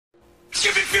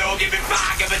Give me fuel, give me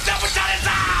fire, give me double shot and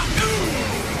time.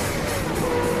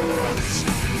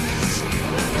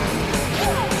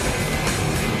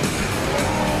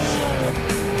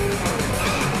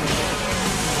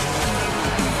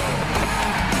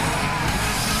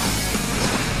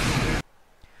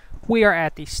 We are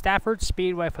at the Stafford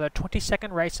Speedway for the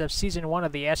 22nd race of Season 1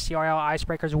 of the SCRL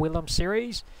Icebreakers Whelen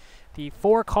series. The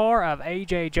 4 car of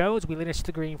A.J. Jones, we lead us to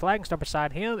the green flag, and start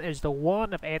beside him is the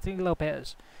 1 of Anthony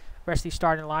Lopez. The rest of the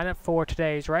starting lineup for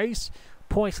today's race.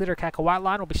 Points leader Kaka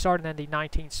Whiteline will be starting in the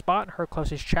 19th spot. Her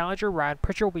closest challenger, Ryan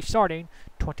Pritchard, will be starting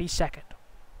 22nd.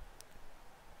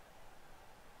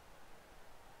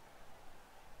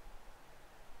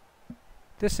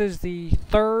 This is the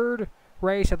 3rd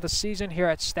race of the season here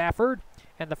at Stafford.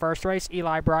 In the first race,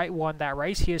 Eli Bright won that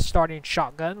race. He is starting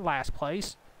shotgun, last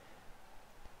place.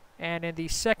 And in the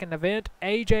second event,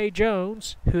 A.J.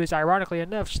 Jones, who is ironically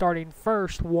enough starting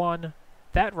first, won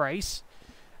that race.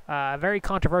 Very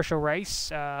controversial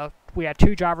race. We had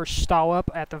 2 drivers stall up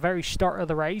at the very start of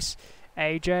the race.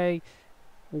 A.J.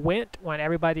 went when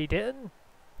everybody didn't.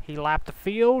 He lapped the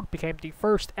field, became the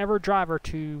first ever driver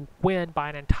to win by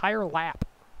an entire lap.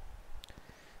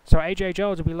 So A.J.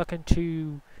 Jones will be looking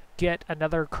to get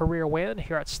another career win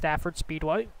here at Stafford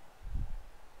Speedway.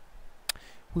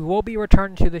 We will be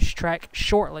returning to this track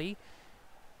shortly.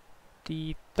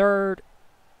 The 3rd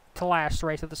to last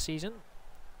race of the season.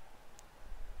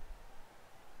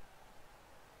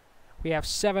 We have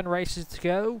 7 races to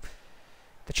go.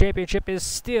 The championship is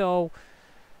still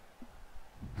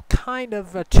kind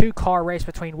of a 2-car race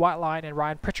between Whiteline and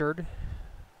Ryan Pritchard.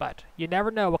 But you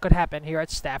never know what could happen here at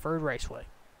Stafford Raceway.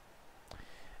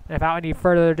 And without any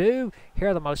further ado, here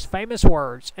are the most famous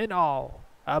words in all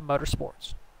of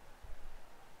motorsports.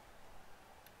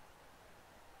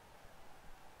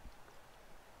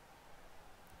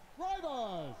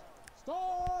 Drivers,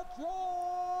 start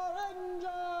your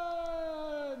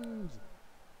engines!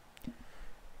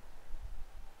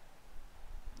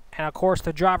 And of course,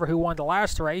 the driver who won the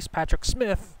last race, Patrick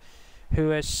Smith,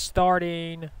 who is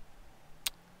starting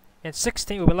in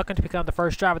 16, will be looking to become the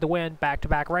first driver to win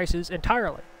back-to-back races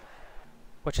entirely,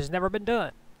 which has never been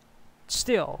done,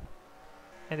 still,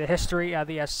 in the history of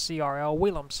the SCRL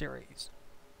Whelen series.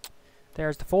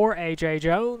 There's the 4, A.J.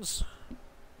 Jones,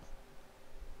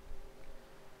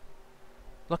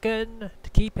 looking to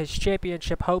keep his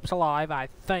championship hopes alive, I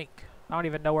think. I don't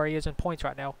even know where he is in points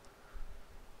right now.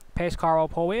 Pace car will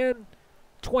pull in.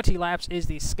 20 laps is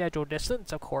the scheduled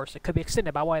distance. Of course, it could be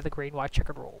extended by way of the green, white,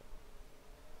 checkered rule.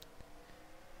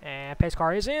 And pace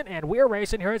car is in, and we're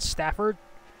racing here at Stafford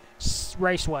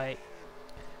Raceway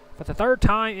for the 3rd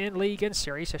time in league and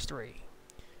series history.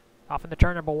 Off into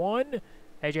turn number 1,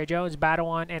 A.J. Jones battle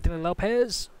on Anthony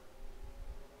Lopez.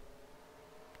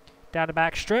 Down the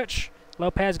back stretch,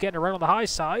 Lopez getting a run on the high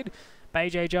side, but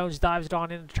A.J. Jones dives it on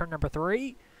into turn number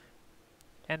 3.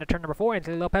 And to turn number 4,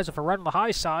 Anthony Lopez with a run on the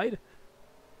high side.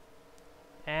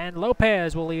 And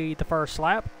Lopez will lead the first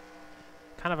lap.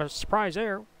 Kind of a surprise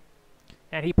there.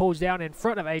 And he pulls down in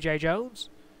front of A.J. Jones.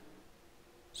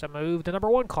 So move the number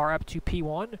 1 car up to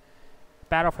P1.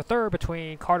 Battle for 3rd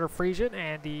between Carter Friesian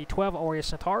and the 12 Aureus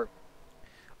Centaur.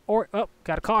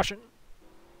 Got a caution.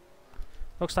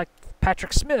 Looks like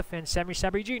Patrick Smith and Sammy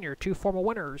Sabry Jr., 2 former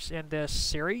winners in this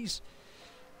series,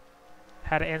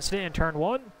 had an incident in turn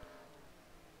 1.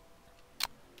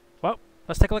 Well,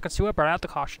 let's take a look and see what brought out the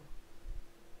caution.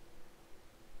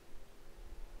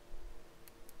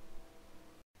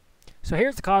 So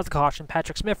here's the cause of the caution.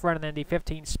 Patrick Smith running in the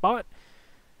 15th spot.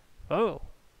 Oh.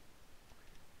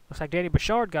 Looks like Danny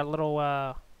Bouchard got a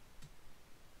little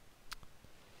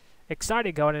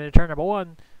excited going into turn number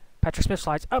 1. Patrick Smith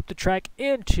slides up the track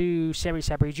into Sammy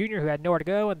Sabry Jr., who had nowhere to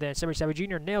go, and then Sammy Sabry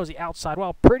Jr. nails the outside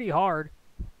wall pretty hard.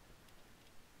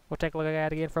 We'll take a look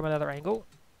at it again from another angle.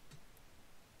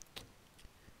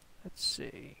 Let's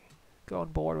see. Go on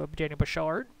board with Danny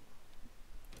Bouchard.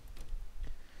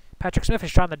 Patrick Smith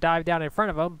is trying to dive down in front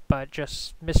of him, but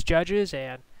just misjudges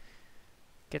and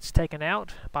gets taken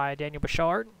out by Daniel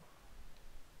Bouchard.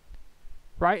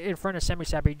 Right in front of Sammy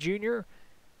Sabry Jr.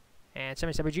 And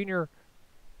Sammy Sabry Jr.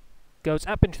 goes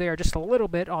up into the air just a little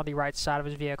bit on the right side of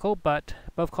his vehicle, but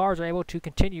both cars are able to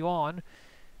continue on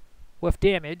with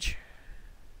damage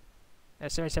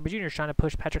as Sammy Sabry Jr. is trying to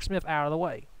push Patrick Smith out of the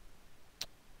way.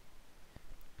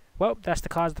 Well, that's the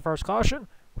cause of the first caution.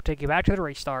 We'll take you back to the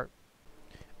restart.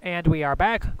 And we are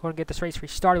back. Going to get this race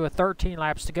restarted with 13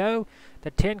 laps to go.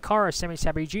 The 10 car of Sammy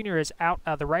Sabry Jr. is out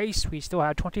of the race. We still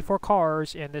have 24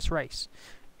 cars in this race.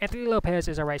 Anthony Lopez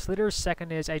is our race leader.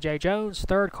 Second is A.J. Jones.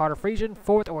 Third, Carter Friesian.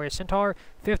 Fourth, Orius Centaur.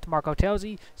 Fifth, Marco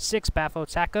Telzi. Sixth, Baffo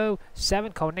Sacco.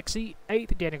 Seventh, Cole Nixie.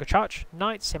 Eighth, Danny Gachach.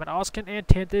 Ninth, Simon Oskin. And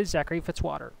 10th is Zachary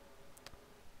Fitzwater.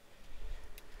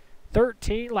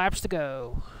 13 laps to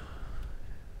go.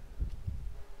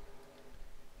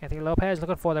 Anthony Lopez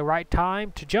looking for the right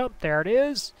time to jump. There it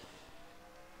is.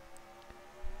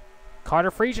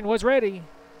 Carter Friesian was ready.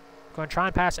 Going to try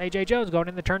and pass A.J. Jones going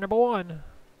into turn number 1.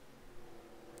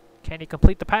 Can he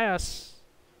complete the pass?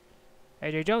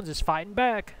 A.J. Jones is fighting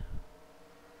back.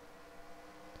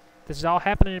 This is all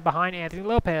happening behind Anthony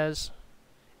Lopez.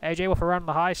 A.J. with a run on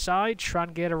the high side, trying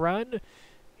to get a run.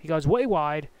 He goes way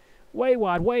wide,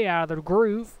 way out of the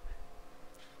groove.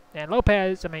 And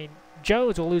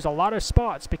Jones will lose a lot of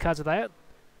spots because of that.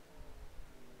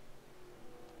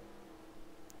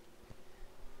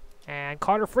 And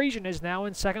Carter Friesian is now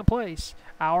in second place.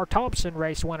 Our Thompson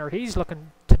race winner. He's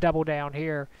looking to double down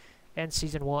here in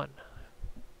Season 1.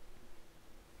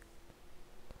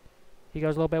 He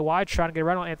goes a little bit wide, trying to get a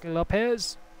run on Anthony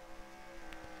Lopez.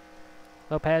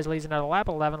 Lopez leads another lap,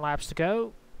 11 laps to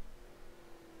go.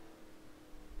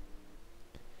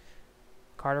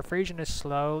 Carter Friesian is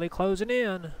slowly closing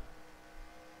in.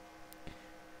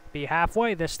 Be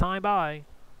halfway this time by.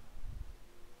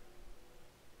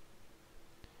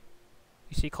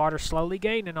 You see Carter slowly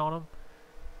gaining on him.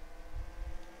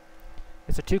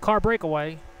 It's a 2-car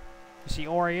breakaway. You see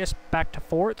Orius back to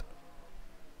 4th.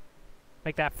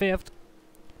 Make that 5th.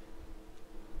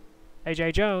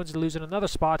 A.J. Jones losing another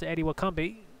spot to Eddie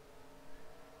Wakumbi.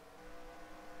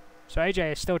 So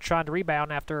A.J. is still trying to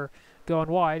rebound after going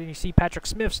wide. And you see Patrick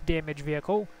Smith's damaged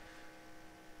vehicle.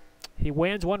 He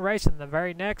wins one race, and the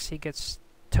very next he gets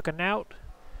taken out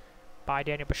by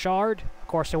Daniel Bouchard. Of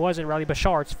course, it wasn't really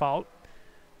Bouchard's fault.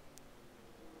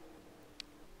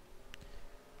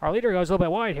 Our leader goes a little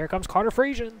bit wide. Here comes Carter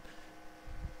Friesian.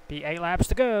 Be 8 laps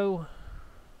to go.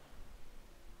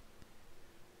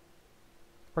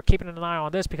 We're keeping an eye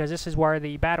on this because this is where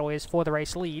the battle is for the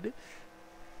race lead.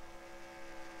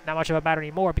 Not much of a battle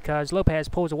anymore because Lopez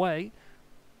pulls away.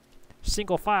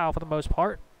 Single file for the most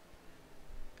part.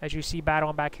 As you see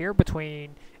battling back here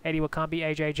between Eddie Wakumbi,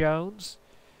 A.J. Jones,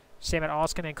 Simon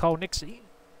Oskin, and Cole Nixie.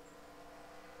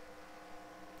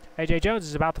 A.J. Jones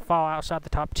is about to fall outside the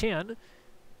top 10.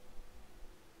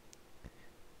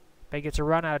 But he gets a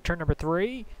run out of turn number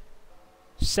 3.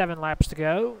 7 laps to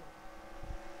go.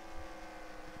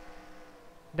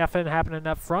 Nothing happening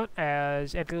up front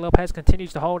as Anthony Lopez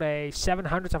continues to hold a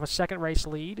 0.07 of a second race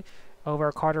lead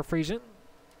over Carter Friesian.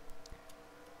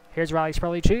 Here's Riley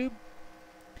Spurley Tube.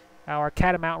 Our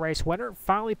Catamount race winner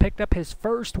finally picked up his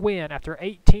first win after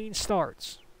 18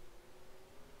 starts.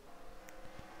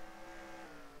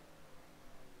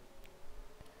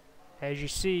 As you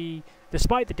see,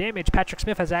 despite the damage, Patrick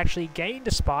Smith has actually gained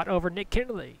a spot over Nick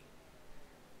Kennedy.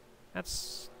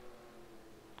 That's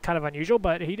kind of unusual,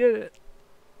 but he did it.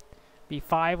 Be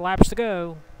 5 laps to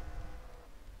go.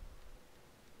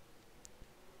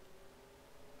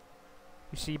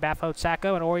 You see Baffo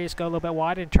Sacco and Orius go a little bit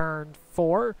wide in turn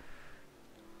 4.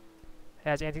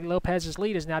 As Anthony Lopez's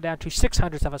lead is now down to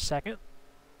 0.06 of a second.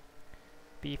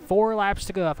 Be 4 laps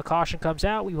to go. If a caution comes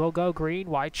out, we will go green,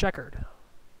 white, checkered.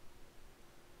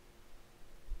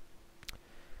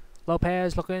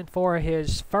 Lopez looking for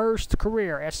his first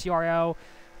career SCRL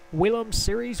Whelen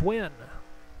Series win.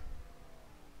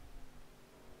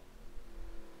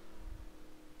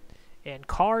 In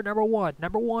car number 1.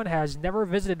 Number 1 has never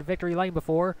visited Victory Lane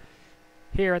before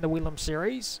here in the Whelen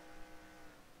Series.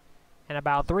 In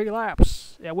about 3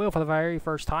 laps, it will for the very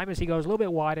first time as he goes a little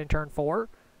bit wide in turn 4.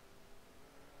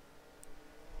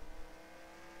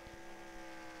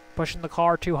 Pushing the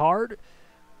car too hard.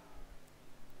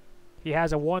 He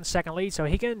has a 1-second lead, so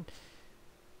he can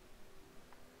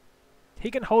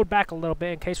hold back a little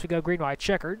bit in case we go green, white,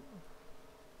 checkered.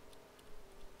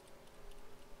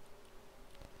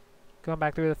 Going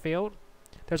back through the field.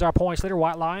 There's our points leader,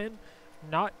 White Lion.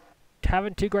 Not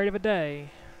having too great of a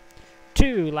day.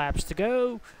 2 laps to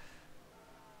go.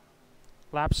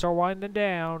 Laps are winding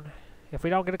down. If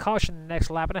we don't get a caution in the next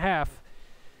lap and a half,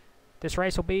 this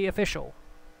race will be official.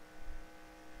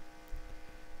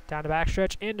 Down the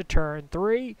backstretch into turn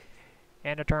 3.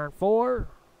 Into turn 4.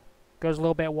 Goes a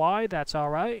little bit wide. That's all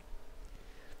right.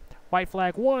 White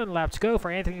flag 1 lap to go for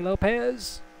Anthony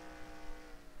Lopez.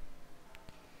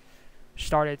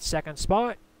 Started 2nd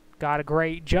spot. Got a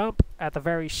great jump at the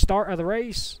very start of the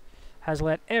race. Has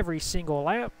led every single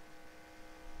lap.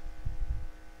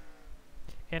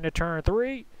 Into turn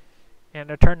 3.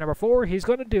 Into turn number 4. He's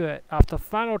going to do it. Off the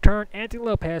final turn, Anthony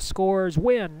Lopez scores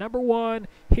win number 1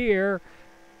 here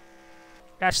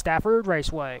at Stafford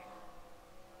Raceway.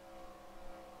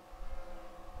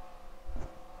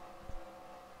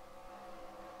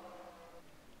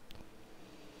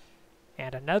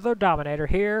 And another dominator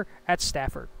here at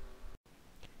Stafford.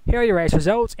 Here are your race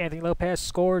results. Anthony Lopez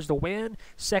scores the win.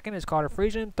 Second is Carter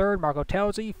Friesian. Third, Marco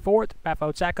Telzi. Fourth,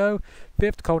 Bafo Sacco.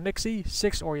 Fifth, Cole Nixie.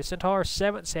 Sixth, Oria Centaur.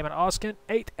 Seventh, Salmon Oskin.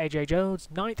 Eighth, AJ Jones.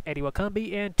 Ninth, Eddie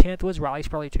Wakumbi. And 10th was Riley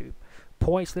Spurley-Tube.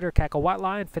 Points leader, Cackle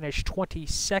Whiteline, finished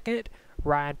 22nd.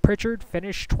 Ryan Pritchard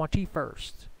finished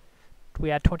 21st. We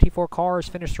had 24 cars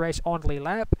finish the race on the lead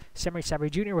lap. Sammy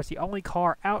Savvy Jr. was the only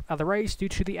car out of the race due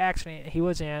to the accident he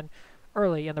was in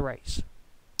early in the race.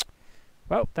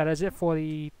 Well, that is it for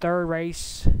the third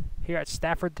race here at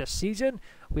Stafford this season.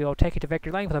 We will take it to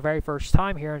victory lane for the very first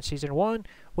time here in Season 1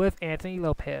 with Anthony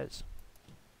Lopez.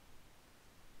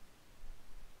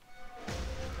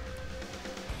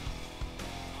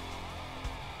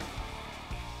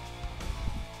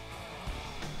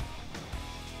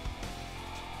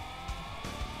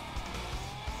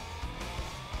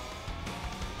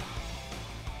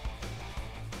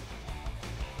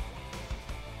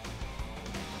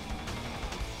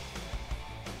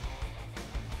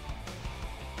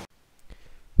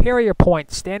 Here are your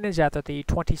point standings after the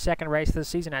 22nd race of the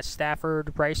season at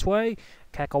Stafford Raceway.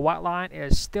 Cackle Whiteline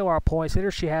is still our points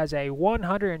leader. She has a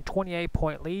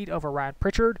 128-point lead over Ryan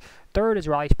Pritchard. Third is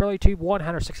Riley Spurley-Tube,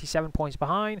 167 points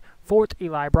behind. Fourth,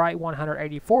 Eli Bright,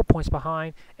 184 points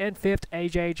behind. And fifth,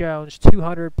 AJ Jones,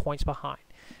 200 points behind.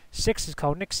 Sixth is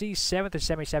Cole Nixie. Seventh is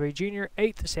Sammy Savvy Jr.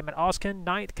 Eighth is Salmon Oskin.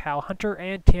 Ninth, Kyle Hunter.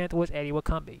 And 10th was Eddie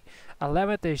Wakumbi.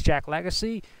 11th is Jack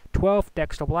Legacy. 12th,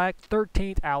 Dexter Black.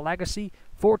 13th, Al Legacy.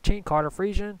 14th, Carter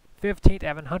Friesian. 15th,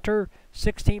 Evan Hunter.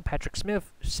 16th, Patrick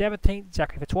Smith. 17th,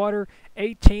 Zachary Fitzwater.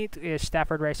 18th is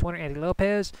Stafford race winner Andy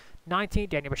Lopez. 19th,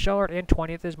 Daniel Bouchard. And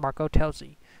 20th is Marco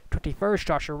Telzi. 21st,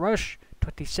 Joshua Rush.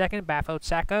 22nd, Bafo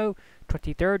Sacco.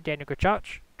 23rd, Daniel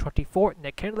Gachach. 24th,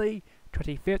 Nick Kinley.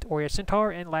 25th, Oria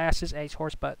Centaur. And last is Ace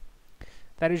Horse Butt.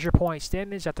 That is your point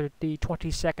standings after the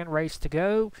 22nd race to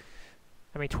go.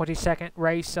 22nd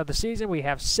race of the season. We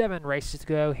have 7 races to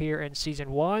go here in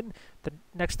Season 1. The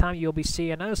next time you'll be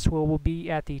seeing us will be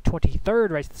at the 23rd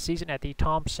race of the season at the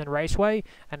Thompson Raceway.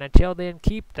 And until then,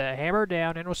 keep the hammer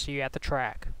down and we'll see you at the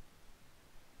track.